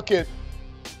you look at,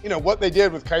 what they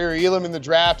did with Kyrie Elam in the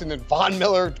draft, and then Von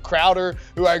Miller, Crowder,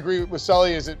 who I agree with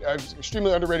Sully is an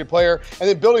extremely underrated player, and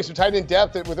then building some tight end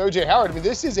depth with O.J. Howard. I mean,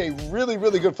 this is a really,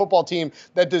 really good football team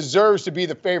that deserves to be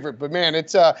the favorite. But, man,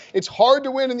 it's hard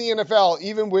to win in the NFL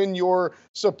even when you're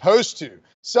supposed to.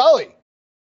 Sully,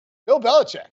 Bill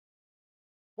Belichick,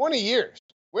 20 years,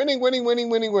 winning,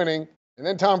 and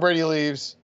then Tom Brady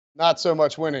leaves, not so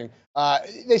much winning.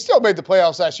 They still made the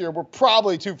playoffs last year. We're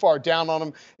probably too far down on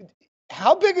them.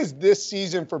 How big is this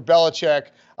season for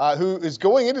Belichick, who is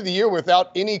going into the year without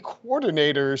any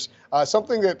coordinators,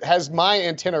 something that has my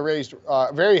antenna raised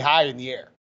very high in the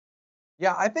air?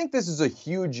 Yeah, I think this is a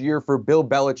huge year for Bill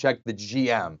Belichick, the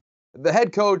GM. The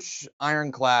head coach,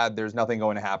 ironclad, there's nothing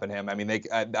going to happen to him. I mean,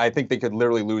 I think they could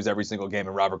literally lose every single game,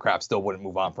 and Robert Kraft still wouldn't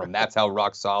move on from him. That's how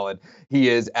rock solid he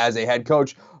is as a head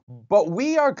coach. But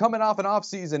we are coming off an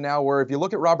offseason now where if you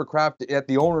look at Robert Kraft at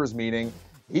the owners' meeting,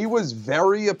 he was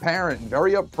very apparent and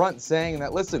very upfront saying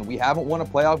that, listen, we haven't won a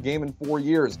playoff game in 4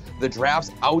 years. The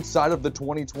drafts outside of the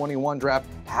 2021 draft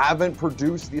haven't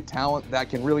produced the talent that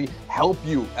can really help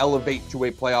you elevate to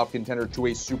a playoff contender, to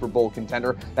a Super Bowl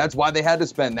contender. That's why they had to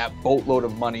spend that boatload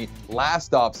of money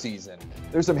last offseason.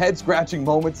 There's some head-scratching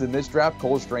moments in this draft.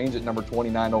 Cole Strange at number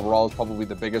 29 overall is probably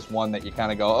the biggest one that you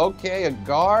kind of go, okay, a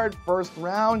guard, first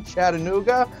round,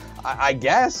 Chattanooga. I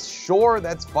guess, sure,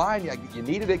 that's fine. You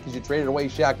needed it because you traded away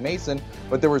Shaq Mason,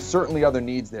 but there were certainly other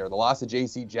needs there. The loss of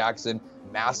J.C. Jackson,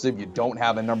 massive. You don't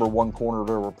have a number one corner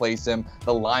to replace him.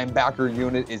 The linebacker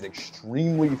unit is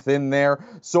extremely thin there.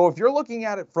 So if you're looking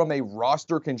at it from a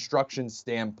roster construction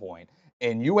standpoint,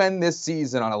 and you end this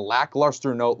season on a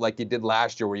lackluster note like you did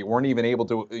last year where you weren't even able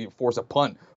to force a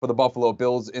punt for the Buffalo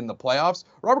Bills in the playoffs,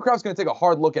 Robert Kraft's going to take a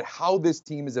hard look at how this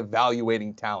team is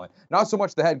evaluating talent. Not so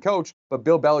much the head coach, but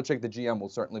Bill Belichick, the GM, will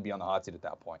certainly be on the hot seat at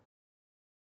that point.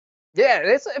 Yeah,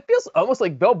 it feels almost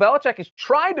like Bill Belichick is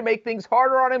trying to make things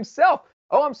harder on himself.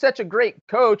 Oh, I'm such a great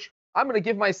coach. I'm going to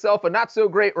give myself a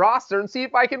not-so-great roster and see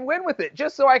if I can win with it,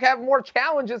 just so I have more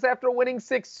challenges after winning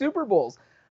 6 Super Bowls.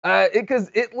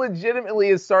 Because it legitimately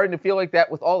is starting to feel like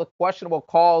that with all the questionable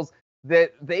calls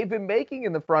that they've been making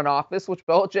in the front office, which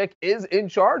Belichick is in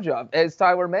charge of, as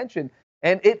Tyler mentioned.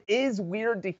 And it is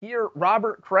weird to hear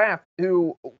Robert Kraft,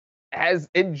 who has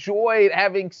enjoyed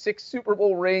having 6 Super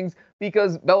Bowl rings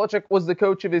because Belichick was the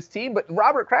coach of his team. But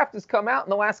Robert Kraft has come out in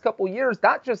the last couple of years,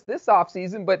 not just this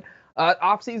offseason, but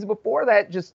offseason before that,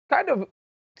 just kind of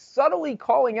subtly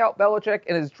calling out Belichick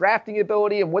and his drafting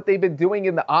ability and what they've been doing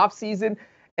in the offseason.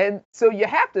 And so you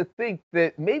have to think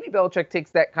that maybe Belichick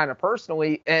takes that kind of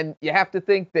personally, and you have to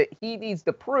think that he needs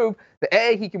to prove that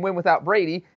A, he can win without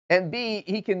Brady, and B,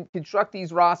 he can construct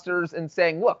these rosters and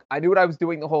saying, look, I knew what I was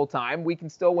doing the whole time. We can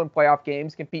still win playoff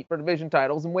games, compete for division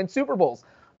titles, and win Super Bowls.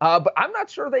 But I'm not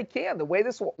sure they can. The way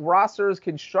this roster is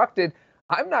constructed,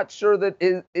 I'm not sure that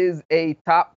it is a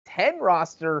top 10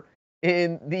 roster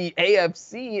in the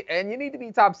AFC, and you need to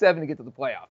be top 7 to get to the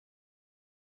playoffs.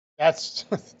 It's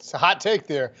a hot take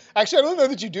there. Actually, I don't know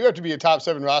that you do have to be a top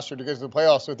 7 roster to get to the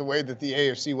playoffs with the way that the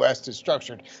AFC West is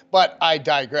structured, but I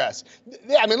digress.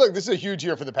 Yeah, I mean, look, this is a huge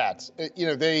year for the Pats.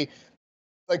 They,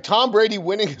 like Tom Brady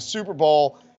winning a Super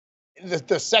Bowl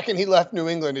the second he left New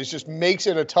England, it just makes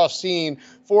it a tough scene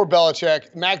for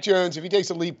Belichick. Mac Jones, if he takes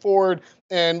a leap forward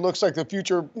and looks like the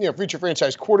future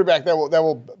franchise quarterback, that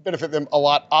will benefit them a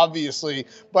lot, obviously.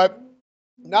 But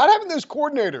not having those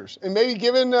coordinators and maybe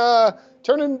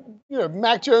turning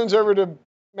Mac Jones over to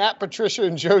Matt Patricia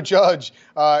and Joe Judge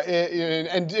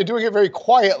and doing it very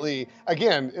quietly,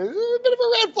 again, a bit of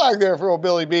a red flag there for old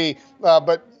Billy B.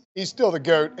 But he's still the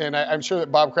GOAT, and I'm sure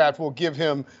that Bob Kraft will give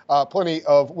him plenty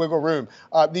of wiggle room.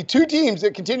 The 2 teams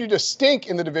that continue to stink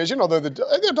in the division, although the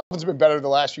Dolphins have been better the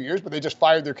last few years, but they just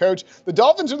fired their coach. The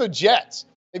Dolphins are the Jets.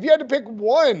 If you had to pick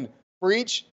one,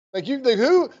 Breach,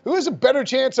 who has a better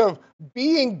chance of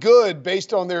being good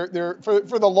based on their for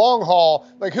the long haul?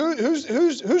 Like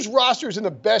whose roster is in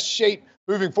the best shape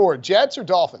moving forward? Jets or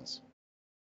Dolphins?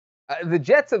 The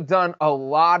Jets have done a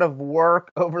lot of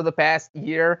work over the past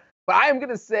year, but I am going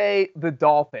to say the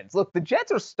Dolphins. Look, the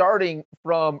Jets are starting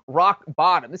from rock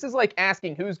bottom. This is like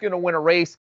asking who's going to win a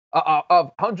race, a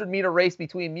 100-meter race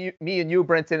between me and you,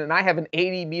 Brenton, and I have an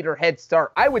 80-meter head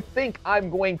start. I would think I'm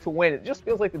going to win. It just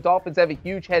feels like the Dolphins have a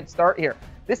huge head start here.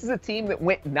 This is a team that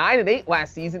went 9-8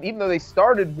 last season. Even though they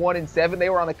started 1-7, they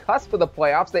were on the cusp of the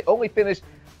playoffs. They only finished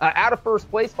out of first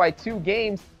place by 2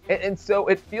 games. And so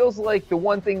it feels like the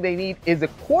one thing they need is a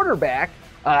quarterback.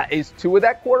 Is Tua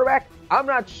that quarterback? I'm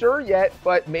not sure yet,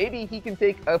 but maybe he can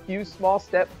take a few small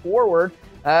steps forward.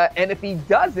 And if he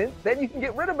doesn't, then you can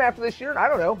get rid of him after this year. And I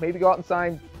don't know, maybe go out and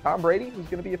sign Tom Brady, who's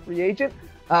going to be a free agent.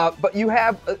 But you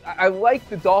have, I like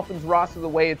the Dolphins roster the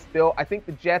way it's built. I think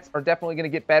the Jets are definitely going to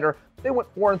get better. They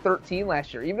went 4-13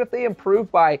 last year. Even if they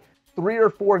improve by 3 or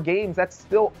 4 games, that's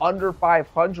still under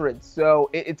 500. So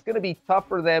it's going to be tough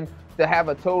for them to have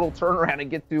a total turnaround and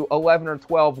get to 11 or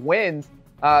 12 wins.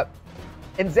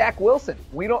 And Zach Wilson,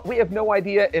 we have no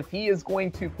idea if he is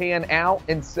going to pan out.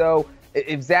 And so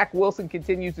if Zach Wilson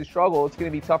continues to struggle, it's going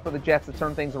to be tough for the Jets to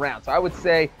turn things around. So I would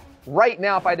say right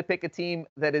now, if I had to pick a team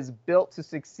that is built to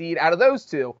succeed out of those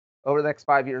 2 over the next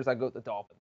 5 years, I'd go with the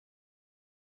Dolphins.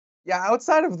 Yeah,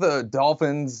 outside of the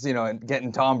Dolphins, and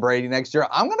getting Tom Brady next year,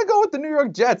 I'm going to go with the New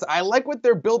York Jets. I like what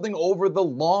they're building over the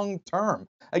long term.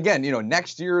 Again,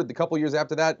 next year, the couple years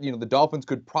after that, the Dolphins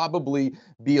could probably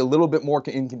be a little bit more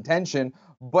in contention.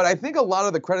 But I think a lot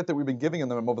of the credit that we've been giving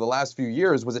them over the last few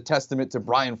years was a testament to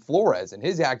Brian Flores and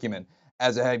his acumen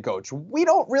as a head coach. We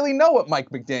don't really know what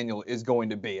Mike McDaniel is going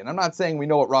to be. And I'm not saying we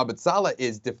know what Robert Saleh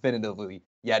is definitively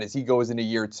yet as he goes into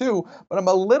year 2, but I'm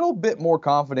a little bit more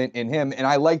confident in him, and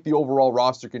I like the overall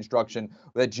roster construction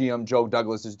that GM Joe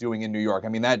Douglas is doing in New York. I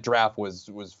mean, that draft was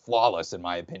flawless in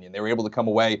my opinion. They were able to come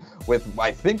away with,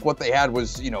 I think what they had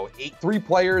was, 3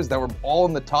 players that were all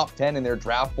in the top 10 in their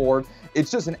draft board. It's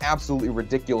just an absolutely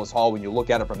ridiculous haul when you look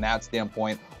at it from that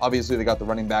standpoint. Obviously, they got the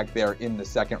running back there in the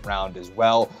second round as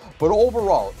well. But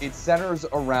overall, it centers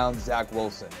around Zach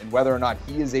Wilson and whether or not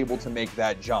he is able to make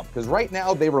that jump. Because right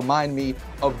now, they remind me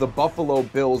of the Buffalo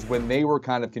Bills when they were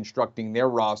kind of constructing their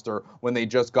roster when they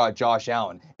just got Josh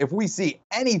Allen. If we see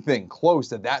anything close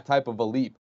to that type of a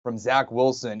leap from Zach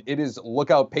Wilson, it is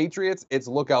look out Patriots, it's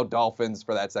look out Dolphins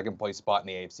for that second place spot in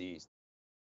the AFC East.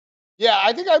 Yeah,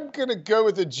 I think I'm going to go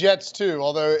with the Jets too,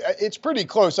 although it's pretty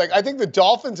close. Like, I think the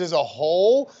Dolphins as a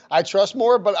whole, I trust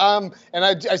more, but and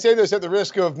I say this at the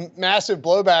risk of massive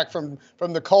blowback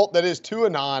from the cult that is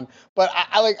Tuanon, but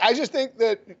I just think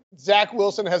that Zach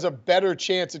Wilson has a better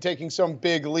chance of taking some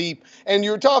big leap. And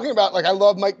you're talking about, like, I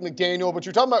love Mike McDaniel, but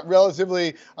you're talking about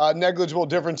relatively negligible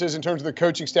differences in terms of the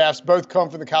coaching staffs. Both come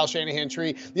from the Kyle Shanahan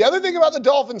tree. The other thing about the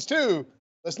Dolphins too,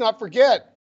 let's not forget,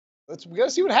 we got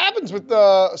to see what happens with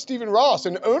Stephen Ross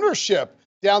and ownership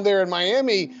down there in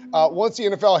Miami once the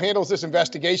NFL handles this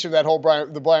investigation of that whole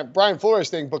Brian Flores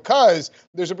thing, because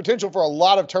there's a potential for a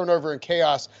lot of turnover and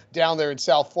chaos down there in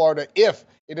South Florida if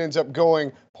it ends up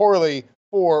going poorly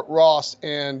for Ross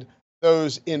and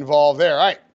those involved there. All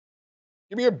right,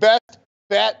 give me your best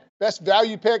bet, best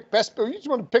value pick, you just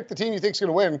want to pick the team you think is going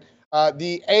to win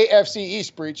the AFC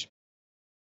East, Breach.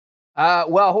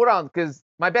 Well, hold on, because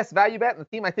my best value bet and the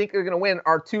team I think are going to win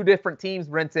are 2 different teams,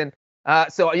 Brenton.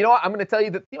 So you know what? I'm going to tell you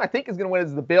the team I think is going to win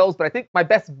is the Bills, but I think my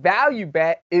best value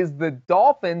bet is the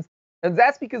Dolphins, and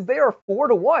that's because they are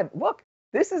 4-1. Look,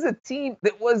 this is a team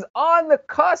that was on the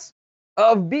cusp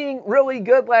of being really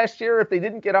good last year if they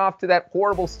didn't get off to that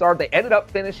horrible start. They ended up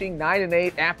finishing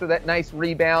 9-8 after that nice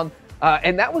rebound.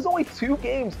 And that was only 2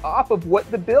 games off of what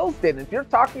the Bills did. And if you're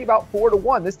talking about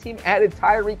 4-1, this team added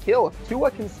Tyreek Hill. If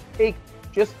Tua can take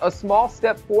just a small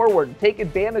step forward and take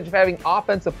advantage of having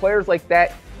offensive players like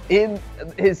that in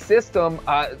his system,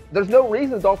 there's no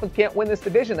reason the Dolphins can't win this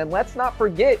division. And let's not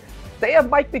forget, they have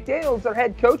Mike McDaniel as their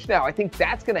head coach now. I think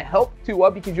that's going to help Tua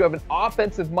because you have an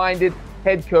offensive-minded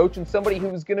head coach and somebody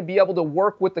who's going to be able to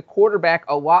work with the quarterback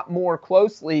a lot more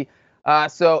closely.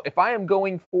 So if I am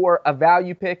going for a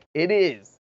value pick, it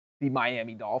is the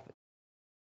Miami Dolphins.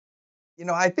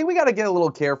 I think we got to get a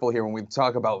little careful here when we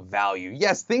talk about value.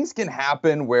 Yes, things can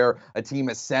happen where a team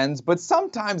ascends, but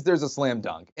sometimes there's a slam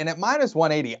dunk. And at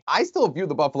 -180, I still view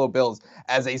the Buffalo Bills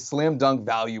as a slam dunk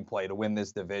value play to win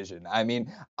this division. I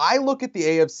mean, I look at the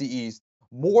AFC East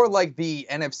more like the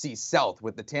NFC South,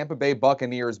 with the Tampa Bay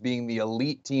Buccaneers being the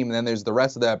elite team, and then there's the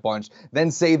rest of that bunch,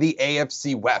 than say the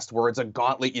AFC West, where it's a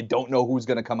gauntlet. You don't know who's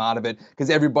going to come out of it because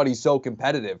everybody's so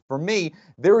competitive. For me,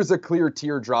 there is a clear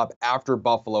teardrop after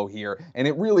Buffalo here, and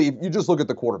it really, if you just look at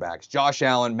the quarterbacks, Josh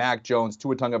Allen, Mac Jones,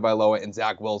 Tua Tagovailoa, and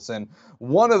Zach Wilson,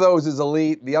 one of those is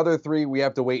elite. The other 3, we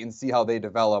have to wait and see how they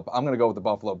develop. I'm going to go with the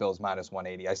Buffalo Bills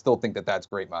 -180. I still think that that's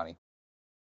great money.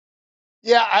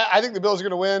 Yeah, I think the Bills are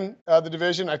going to win the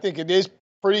division. I think it is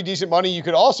pretty decent money. You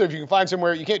could also, if you can find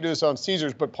somewhere, you can't do this on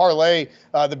Caesars, but parlay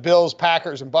the Bills,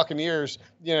 Packers, and Buccaneers.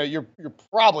 You're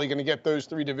probably going to get those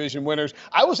 3 division winners.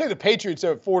 I will say the Patriots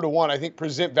at 4-1, I think,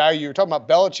 present value. You're talking about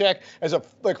Belichick as a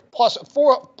plus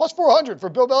 400 for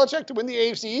Bill Belichick to win the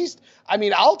AFC East. I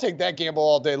mean, I'll take that gamble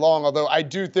all day long, although I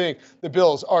do think the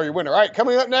Bills are your winner. All right,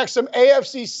 coming up next, some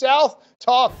AFC South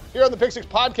talk here on the Pick 6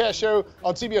 Podcast Show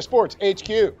on CBS Sports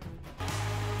HQ.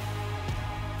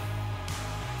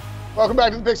 Welcome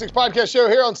back to the Pick 6 Podcast Show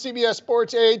here on CBS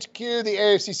Sports HQ, the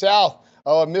AFC South.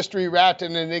 Oh, a mystery wrapped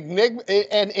in an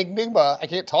enigma. I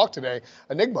can't talk today.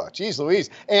 Enigma. Jeez Louise.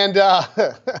 And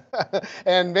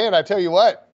and man, I tell you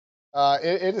what,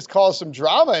 it has caused some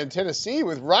drama in Tennessee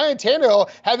with Ryan Tannehill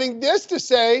having this to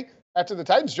say after the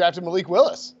Titans drafted Malik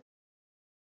Willis.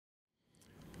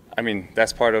 I mean,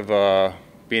 that's part of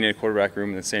being in a quarterback room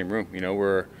in the same room.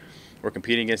 We're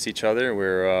competing against each other.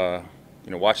 We're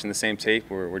watching the same tape.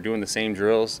 We're doing the same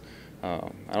drills. I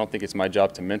don't think it's my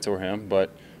job to mentor him,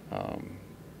 but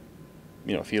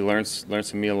if he learns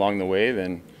from me along the way,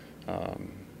 then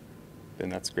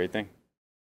that's a great thing.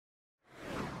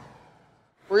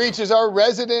 Breach is our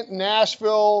resident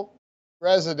Nashville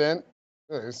resident.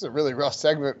 This is a really rough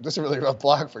segment. This is a really rough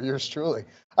block for yours truly.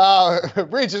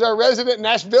 Breach is our resident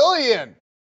Nashvilleian.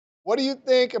 What do you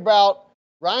think about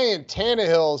Ryan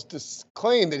Tannehill's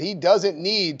claim that he doesn't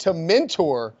need to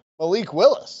mentor Malik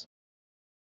Willis?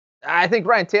 I think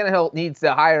Ryan Tannehill needs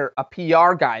to hire a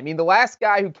PR guy. I mean, the last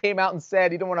guy who came out and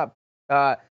said he don't want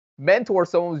to mentor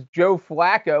someone was Joe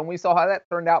Flacco, and we saw how that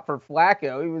turned out for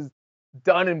Flacco. He was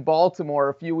done in Baltimore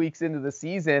a few weeks into the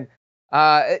season.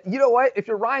 You know what? If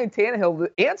you're Ryan Tannehill,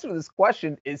 the answer to this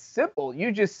question is simple.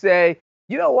 You just say,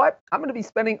 you know what? I'm going to be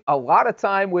spending a lot of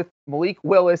time with Malik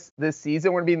Willis this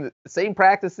season. We're going to be in the same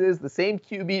practices, the same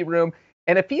QB room.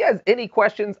 And if he has any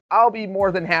questions, I'll be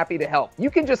more than happy to help.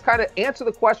 You can just kind of answer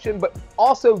the question, but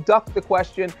also duck the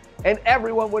question, and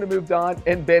everyone would have moved on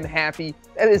and been happy.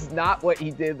 That is not what he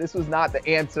did. This was not the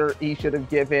answer he should have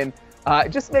given. It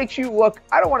just makes you look,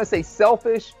 I don't want to say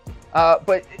selfish,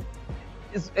 but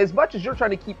as much as you're trying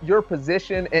to keep your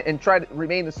position and try to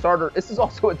remain the starter, this is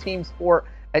also a team sport,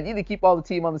 and you need to keep all the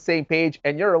team on the same page,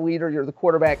 and you're a leader, you're the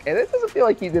quarterback, and it doesn't feel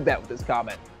like he did that with this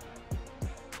comment.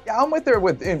 Yeah, I'm with there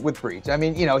with Breach. I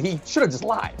mean, he should have just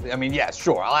lied. I mean, yeah,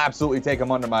 sure, I'll absolutely take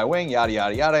him under my wing, yada,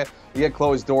 yada, yada. You get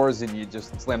closed doors and you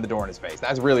just slam the door in his face.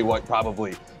 That's really what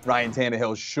probably Ryan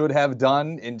Tannehill should have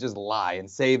done, and just lie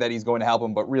and say that he's going to help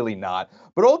him, but really not.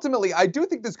 But ultimately, I do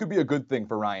think this could be a good thing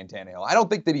for Ryan Tannehill. I don't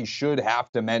think that he should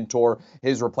have to mentor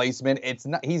his replacement.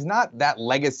 He's not that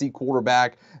legacy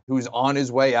quarterback who's on his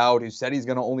way out, who said he's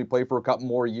going to only play for a couple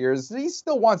more years. He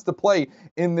still wants to play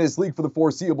in this league for the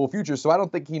foreseeable future, so I don't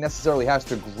think he necessarily has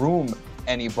to groom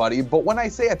anybody. But when I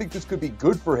say I think this could be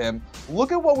good for him,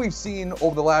 look at what we've seen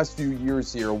over the last few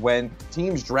years here when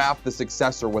teams draft the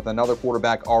successor with another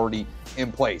quarterback already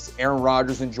in place. Aaron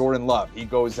Rodgers and Jordan Love. He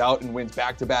goes out and wins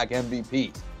back-to-back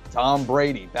MVPs. Tom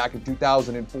Brady, back in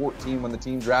 2014 when the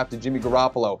team drafted Jimmy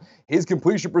Garoppolo, his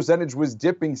completion percentage was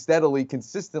dipping steadily,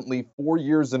 consistently 4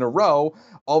 years in a row.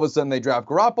 All of a sudden they draft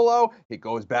Garoppolo, it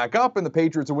goes back up, and the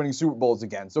Patriots are winning Super Bowls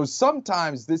again. So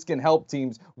sometimes this can help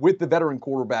teams with the veteran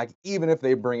quarterback, even if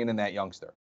they bring in that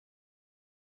youngster.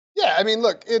 Yeah, I mean,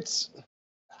 look,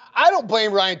 I don't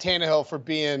blame Ryan Tannehill for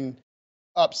being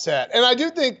upset. And I do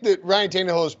think that Ryan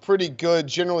Tannehill is pretty good,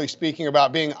 generally speaking,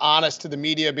 about being honest to the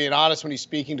media, being honest when he's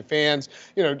speaking to fans,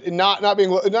 he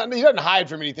doesn't hide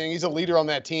from anything. He's a leader on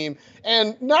that team.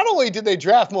 And not only did they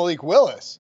draft Malik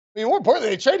Willis, I mean, more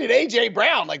importantly, they traded A.J.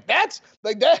 Brown. That's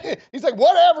that. He's like,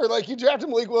 whatever. Like, you drafted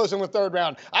Malik Willis in the third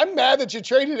round. I'm mad that you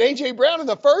traded A.J. Brown in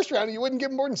the first round and you wouldn't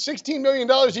give him more than $16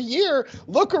 million a year.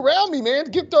 Look around me,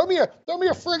 man. Throw me a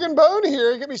friggin' bone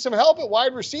here. Get me some help at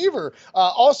wide receiver.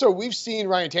 Also, we've seen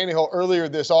Ryan Tannehill earlier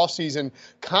this offseason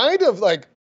kind of like,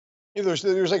 there's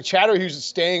like chatter who's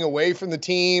staying away from the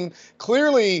team.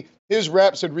 Clearly, his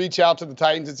reps had reached out to the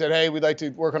Titans and said, hey, we'd like to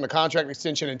work on a contract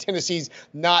extension, and Tennessee's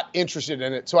not interested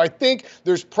in it. So I think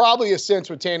there's probably a sense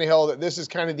with Tannehill that this is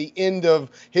kind of the end of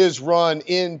his run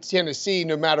in Tennessee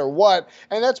no matter what.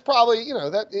 And that's probably,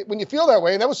 when you feel that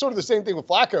way, and that was sort of the same thing with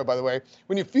Flacco, by the way.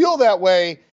 When you feel that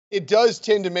way, it does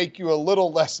tend to make you a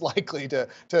little less likely to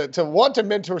want to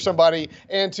mentor somebody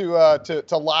and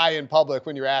to lie in public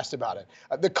when you're asked about it.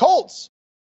 The Colts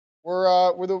were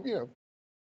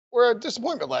a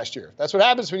disappointment last year. That's what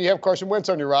happens when you have Carson Wentz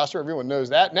on your roster. Everyone knows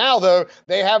that. Now, though,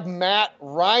 they have Matt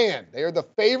Ryan. They are the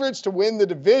favorites to win the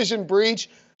division. Breach.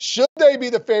 Should they be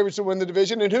the favorites to win the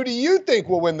division? And who do you think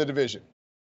will win the division?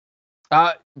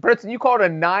 Brinson, you called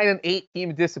it a 9-8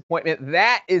 team disappointment.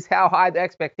 That is how high the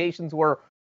expectations were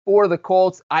for the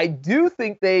Colts. I do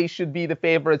think they should be the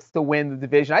favorites to win the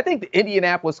division. I think the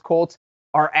Indianapolis Colts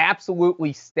are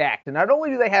absolutely stacked. And not only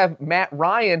do they have Matt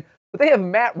Ryan, but they have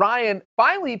Matt Ryan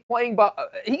finally playing,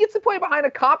 he gets to play behind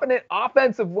a competent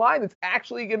offensive line that's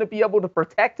actually going to be able to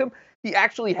protect him. He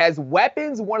actually has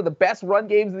weapons, one of the best run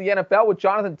games in the NFL with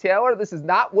Jonathan Taylor. This is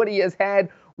not what he has had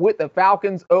with the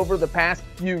Falcons over the past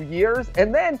few years.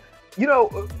 And then,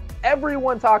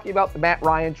 everyone talking about the Matt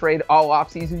Ryan trade all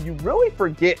offseason, you really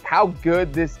forget how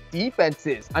good this defense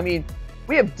is. I mean,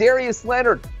 we have Darius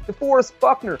Leonard, DeForest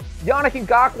Buckner, Yannick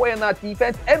Ngakoue on that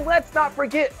defense. And let's not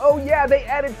forget, they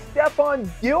added Stephon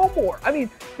Gilmore. I mean,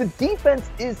 the defense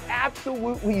is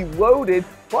absolutely loaded.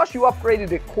 Plus, you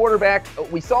upgraded at quarterback.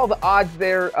 We saw the odds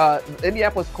there, the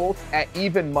Indianapolis Colts at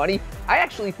even money. I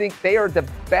actually think they are the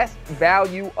best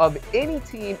value of any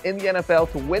team in the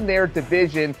NFL to win their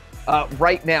division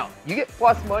right now. You get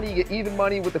plus money, you get even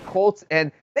money with the Colts,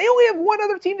 and they only have one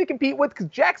other team to compete with because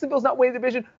Jacksonville's not winning the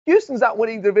division, Houston's not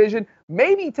winning the division,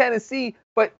 maybe Tennessee,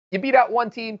 but you beat out one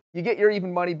team, you get your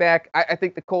even money back. I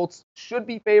think the Colts should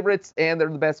be favorites, and they're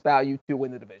the best value to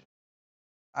win the division.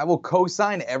 I will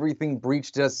co-sign everything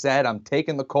Breach just said. I'm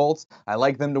taking the Colts. I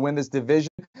like them to win this division.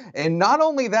 And not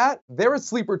only that, they're a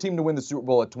sleeper team to win the Super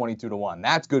Bowl at 22-1.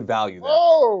 That's good value there.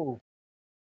 Oh!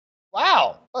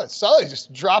 Wow, Sully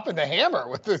just dropping the hammer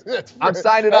with the. I'm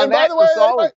signing on that. By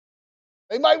the way,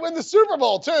 they might win the Super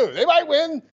Bowl too. They might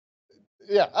win.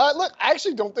 Yeah, look, I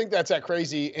actually don't think that's that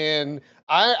crazy, and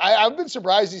I've been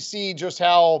surprised to see just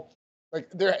how like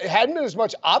there hadn't been as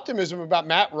much optimism about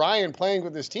Matt Ryan playing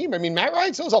with this team. I mean, Matt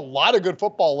Ryan still has a lot of good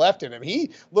football left in him.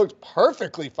 He looked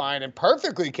perfectly fine and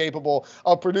perfectly capable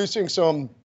of producing some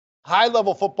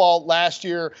high-level football last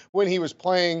year when he was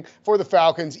playing for the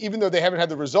Falcons, even though they haven't had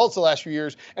the results the last few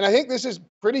years. And I think this is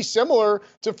pretty similar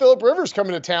to Phillip Rivers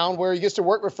coming to town, where he gets to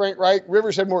work with Frank Reich.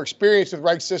 Rivers had more experience with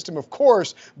Reich's system, of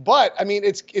course, but I mean,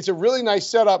 it's a really nice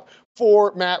setup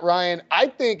for Matt Ryan. I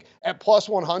think at plus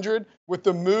 100, with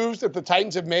the moves that the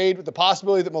Titans have made, with the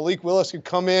possibility that Malik Willis could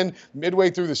come in midway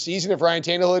through the season if Ryan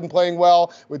Tannehill isn't playing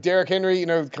well, with Derrick Henry,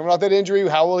 coming off that injury,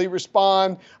 how will he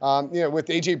respond? With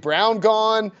A.J. Brown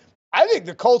gone, I think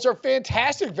the Colts are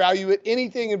fantastic value at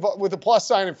anything with a plus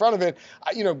sign in front of it.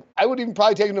 I would even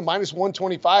probably take them to minus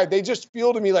 125. They just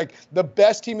feel to me like the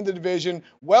best team in the division,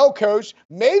 well coached,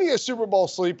 maybe a Super Bowl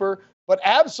sleeper, but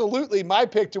absolutely my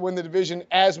pick to win the division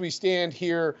as we stand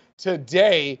here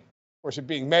today. Of course, it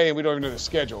being May and we don't even know the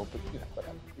schedule, but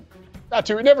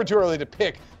never too early to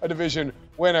pick a division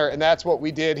winner, and that's what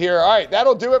we did here. All right,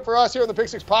 that'll do it for us here on the Pick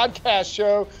Six Podcast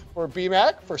Show. For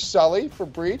BMAC, for Sully, for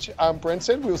Breach, I'm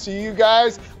Brinson. We'll see you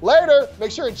guys later.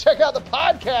 Make sure and check out the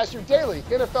podcast, your daily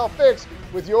NFL fix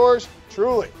with yours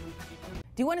truly.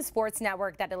 Do you want a sports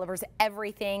network that delivers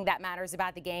everything that matters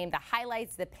about the game? The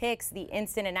highlights, the picks, the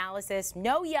instant analysis,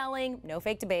 no yelling, no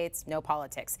fake debates, no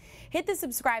politics. Hit the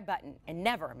subscribe button and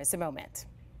never miss a moment.